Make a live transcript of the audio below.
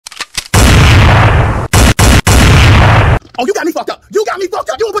Oh, you got me fucked up. You got me fucked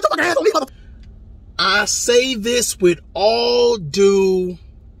up. You don't put your fucking hands on me, mother. I say this with all due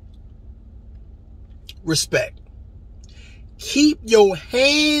respect. Keep your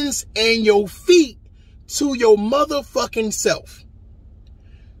hands and your feet to your motherfucking self.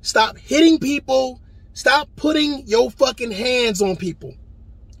 Stop hitting people. Stop putting your fucking hands on people.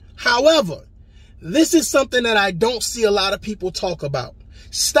 However, this is something that I don't see a lot of people talk about.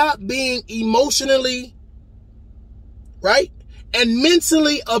 Stop being emotionally, right, and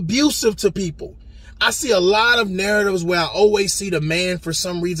mentally abusive to people. I see a lot of narratives where I always see the man for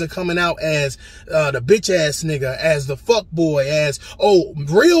some reason coming out as the bitch ass nigga, as the fuck boy, as, oh,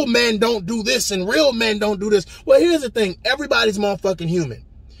 real men don't do this and real men don't do this. Well, here's the thing. Everybody's motherfucking human.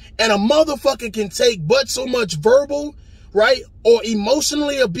 And a motherfucker can take but so much verbal, right, or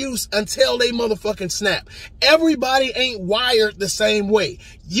emotionally abuse until they motherfucking snap. Everybody ain't wired the same way.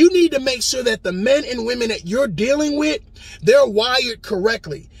 You need to make sure that the men and women that you're dealing with, they're wired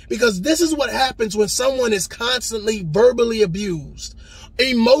correctly. Because this is what happens when someone is constantly verbally abused,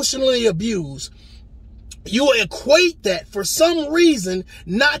 emotionally abused. You equate that for some reason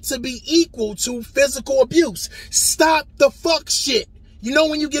not to be equal to physical abuse. Stop the fuck shit. You know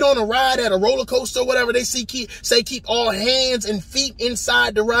when you get on a ride at a roller coaster or whatever, they say keep all hands and feet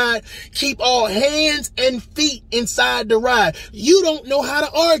inside the ride. Keep all hands and feet inside the ride. You don't know how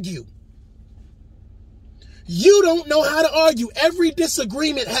to argue. You don't know how to argue. Every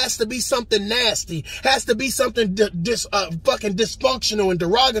disagreement has to be something nasty. Has to be something fucking dysfunctional and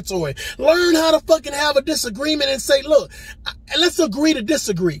derogatory. Learn how to fucking have a disagreement and say, look, let's agree to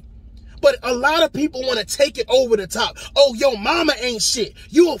disagree. But a lot of people want to take it over the top. Oh, your mama ain't shit.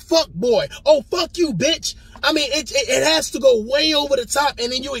 You a fuck boy. Oh, fuck you, bitch. I mean, it has to go way over the top,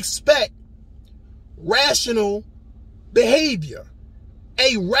 and then you expect rational behavior,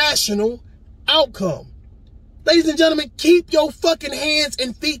 a rational outcome. Ladies and gentlemen, keep your fucking hands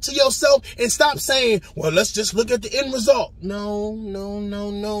and feet to yourself and stop saying, well, let's just look at the end result. No, no, no,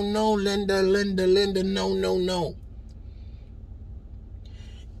 no, no, Linda, no, no, no.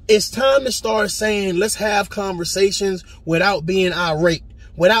 It's time to start saying, let's have conversations without being irate,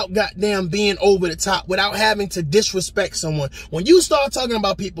 without goddamn being over the top, without having to disrespect someone. When you start talking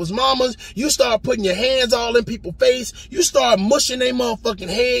about people's mamas, you start putting your hands all in people's face, you start mushing their motherfucking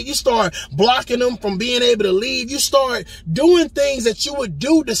head, you start blocking them from being able to leave, you start doing things that you would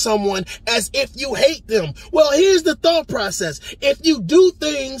do to someone as if you hate them. Well, here's the thought process. If you do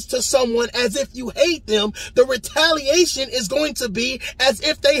things to someone as if you hate them, the retaliation is going to be as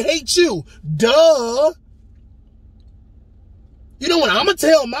if they hate you. Duh. You know what I'm going to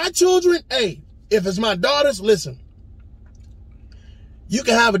tell my children? Hey, if it's my daughters, listen. You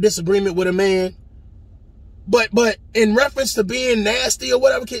can have a disagreement with a man, but in reference to being nasty or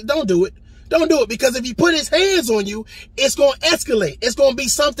whatever, don't do it. Don't do it, because if he put his hands on you, it's going to escalate. It's going to be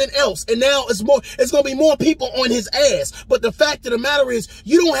something else. And now it's going to be more people on his ass. But the fact of the matter is,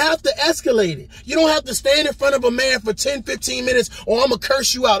 you don't have to escalate it. You don't have to stand in front of a man for 10, 15 minutes, or I'm going to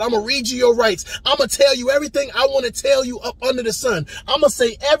curse you out. I'm going to read you your rights. I'm going to tell you everything I want to tell you up under the sun. I'm going to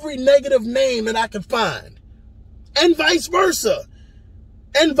say every negative name that I can find. And vice versa.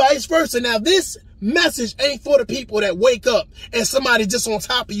 And vice versa. Now, this message ain't for the people that wake up and somebody just on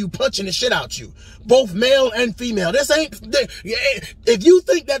top of you punching the shit out you, both male and female. This ain't, if you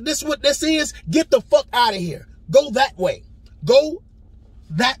think that this is what this is, get the fuck out of here. Go that way. Go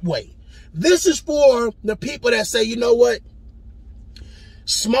that way. This is for the people that say, you know what?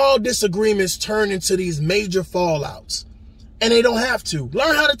 Small disagreements turn into these major fallouts. And they don't have to.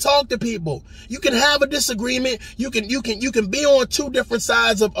 Learn how to talk to people. You can have a disagreement. You can be on two different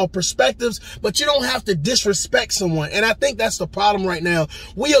sides of perspectives, but you don't have to disrespect someone. And I think that's the problem right now.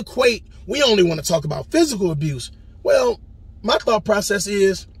 We only want to talk about physical abuse. Well, my thought process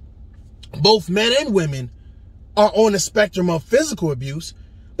is both men and women are on the spectrum of physical abuse,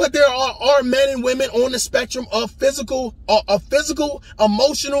 but there are men and women on the spectrum of physical,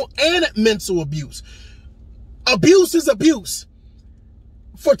 emotional, and mental abuse. Abuse is abuse.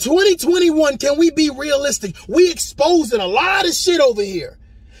 For 2021, can we be realistic? We exposing a lot of shit over here.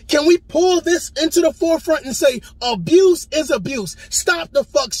 Can we pull this into the forefront and say, abuse is abuse? Stop the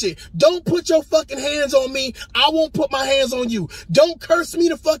fuck shit. Don't put your fucking hands on me. I won't put my hands on you. Don't curse me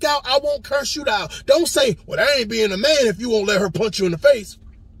the fuck out. I won't curse you out. Don't say, well, that ain't being a man if you won't let her punch you in the face.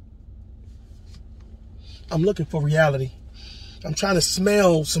 I'm looking for reality. I'm trying to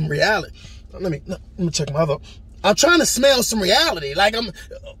smell some reality. Let me check my other. I'm trying to smell some reality. Like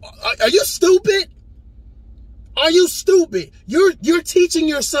are you stupid? Are you stupid? You're teaching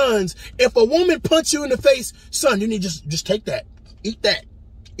your sons, if a woman punch you in the face, son, you need just take that. Eat that.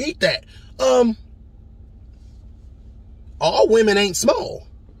 Eat that. all women ain't small.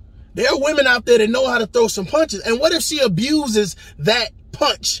 There are women out there that know how to throw some punches. And what if she abuses that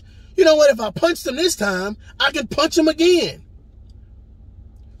punch? You know what? If I punched him this time, I can punch him again.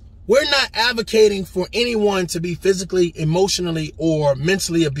 We're not advocating for anyone to be physically, emotionally, or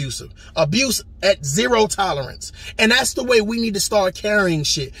mentally abusive. Abuse at 0 tolerance. And that's the way we need to start carrying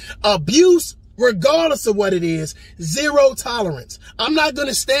shit. Abuse, regardless of what it is, 0 tolerance. I'm not going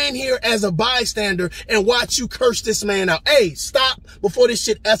to stand here as a bystander and watch you curse this man out. Hey, stop before this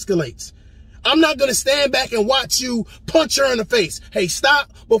shit escalates. I'm not going to stand back and watch you punch her in the face. Hey,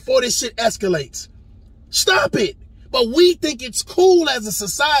 stop before this shit escalates. Stop it. But we think it's cool as a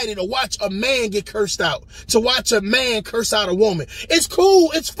society to watch a man get cursed out, to watch a man curse out a woman. It's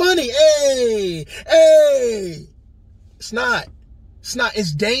cool. It's funny. Hey, hey. It's not. It's not.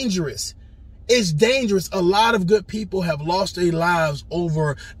 It's dangerous. It's dangerous. A lot of good people have lost their lives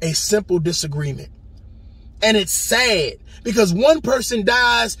over a simple disagreement. And it's sad because one person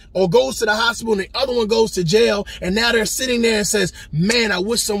dies or goes to the hospital and the other one goes to jail. And now they're sitting there and says, man, I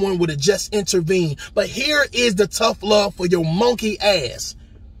wish someone would have just intervened. But here is the tough love for your monkey ass.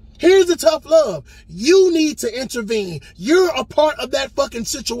 Here's the tough love. You need to intervene. You're a part of that fucking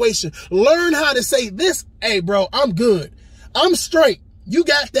situation. Learn how to say this. Hey, bro, I'm good. I'm straight. You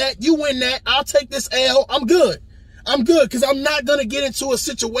got that. You win that. I'll take this L. I'm good. I'm good because I'm not going to get into a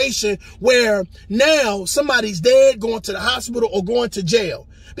situation where now somebody's dead, going to the hospital or going to jail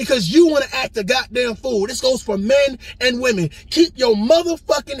because you want to act a goddamn fool. This goes for men and women. Keep your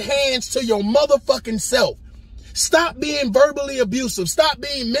motherfucking hands to your motherfucking self. Stop being verbally abusive. Stop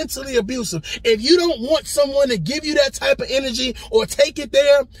being mentally abusive. If you don't want someone to give you that type of energy or take it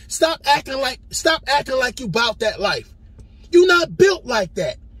there, stop acting like you about that life. You're not built like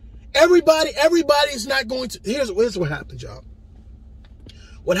that. Everybody is not going to. Here's what happens, y'all.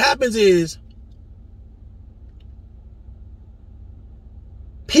 What happens is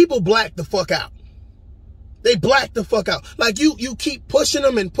people black the fuck out. They black the fuck out. Like you keep pushing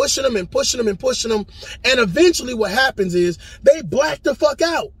them and pushing them and pushing them and pushing them. And eventually what happens is they black the fuck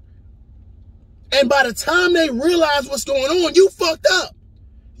out. And by the time they realize what's going on, you fucked up.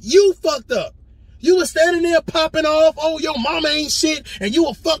 You fucked up. You were standing there popping off, oh, your mama ain't shit, and you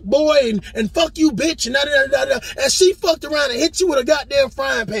a fuck boy, and fuck you, bitch, and da-da-da-da-da. And she fucked around and hit you with a goddamn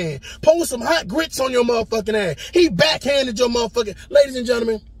frying pan. Pulled some hot grits on your motherfucking ass. He backhanded your motherfucking... Ladies and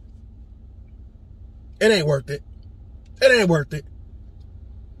gentlemen, it ain't worth it. It ain't worth it.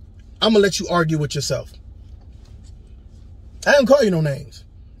 I'm going to let you argue with yourself. I ain't gonna call you no names.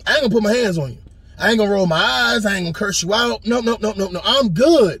 I ain't gonna put my hands on you. I ain't gonna roll my eyes. I ain't gonna curse you out. No. I'm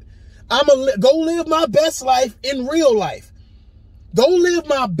good. I'm gonna go live my best life in real life. Go live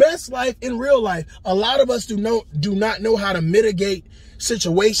my best life in real life. A lot of us do not know how to mitigate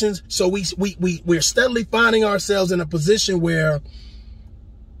situations, so we're steadily finding ourselves in a position where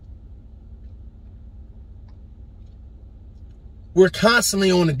we're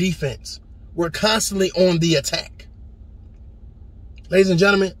constantly on the defense. We're constantly on the attack. Ladies and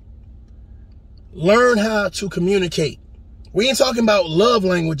gentlemen, learn how to communicate. We ain't talking about love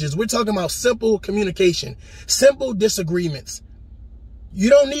languages. We're talking about simple communication, simple disagreements. You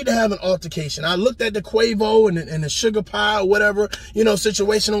don't need to have an altercation. I looked at the Quavo and the sugar pie or whatever,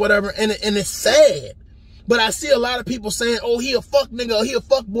 situation or whatever, and it's sad. But I see a lot of people saying, oh, he a fuck nigga, or he a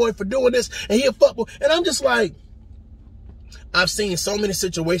fuck boy for doing this, and he a fuck boy. And I'm just like, I've seen so many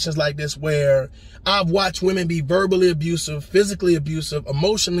situations like this where I've watched women be verbally abusive, physically abusive,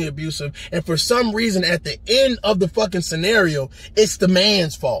 emotionally abusive. And for some reason, at the end of the fucking scenario, it's the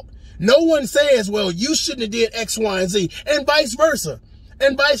man's fault. No one says, well, you shouldn't have did X, Y, and Z, and vice versa.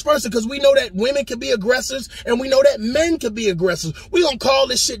 And vice versa, because we know that women can be aggressors and we know that men can be aggressors. We're going to call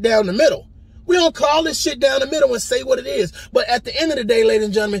this shit down the middle. We don't call this shit down the middle and say what it is. But at the end of the day, ladies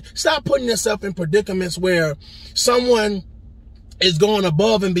and gentlemen, stop putting yourself in predicaments where someone is going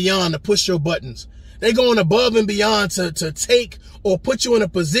above and beyond to push your buttons. They're going above and beyond to take or put you in a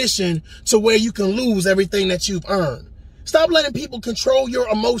position to where you can lose everything that you've earned. Stop letting people control your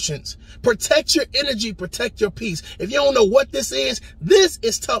emotions. Protect your energy. Protect your peace. If you don't know what this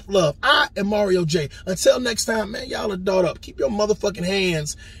is tough love. I am Mario J. Until next time, man, y'all adult up. Keep your motherfucking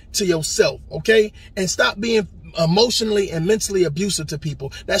hands to yourself, okay? And stop being emotionally and mentally abusive to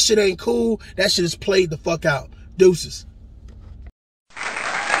people. That shit ain't cool. That shit is played the fuck out. Deuces.